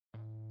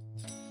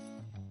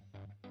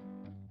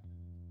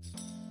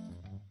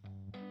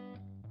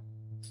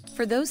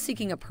For those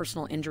seeking a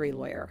personal injury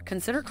lawyer,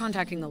 consider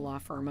contacting the law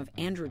firm of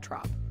Andrew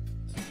Traub.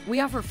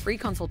 We offer free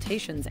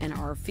consultations and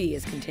our fee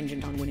is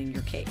contingent on winning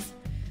your case.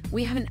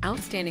 We have an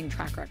outstanding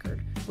track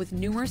record with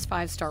numerous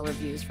 5-star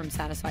reviews from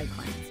satisfied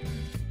clients.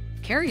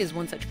 Carrie is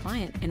one such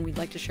client, and we'd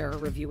like to share a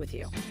review with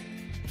you.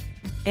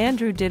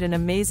 Andrew did an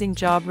amazing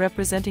job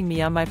representing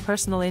me on my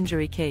personal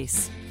injury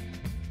case.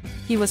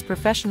 He was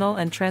professional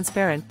and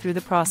transparent through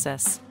the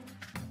process.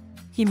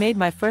 He made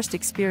my first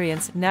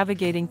experience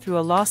navigating through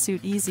a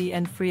lawsuit easy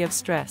and free of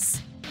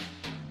stress.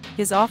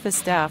 His office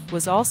staff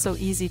was also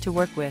easy to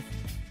work with.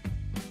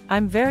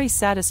 I'm very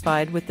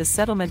satisfied with the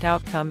settlement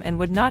outcome and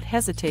would not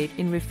hesitate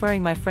in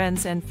referring my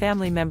friends and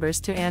family members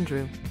to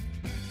Andrew.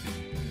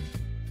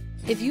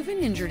 If you've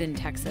been injured in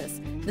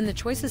Texas, then the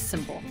choice is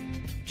simple.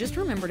 Just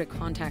remember to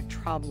contact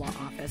Traub Law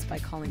Office by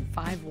calling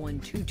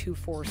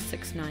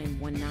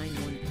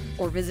 51224-69191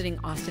 or visiting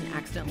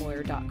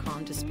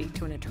austinaccidentlawyer.com to speak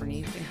to an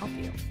attorney who can help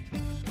you.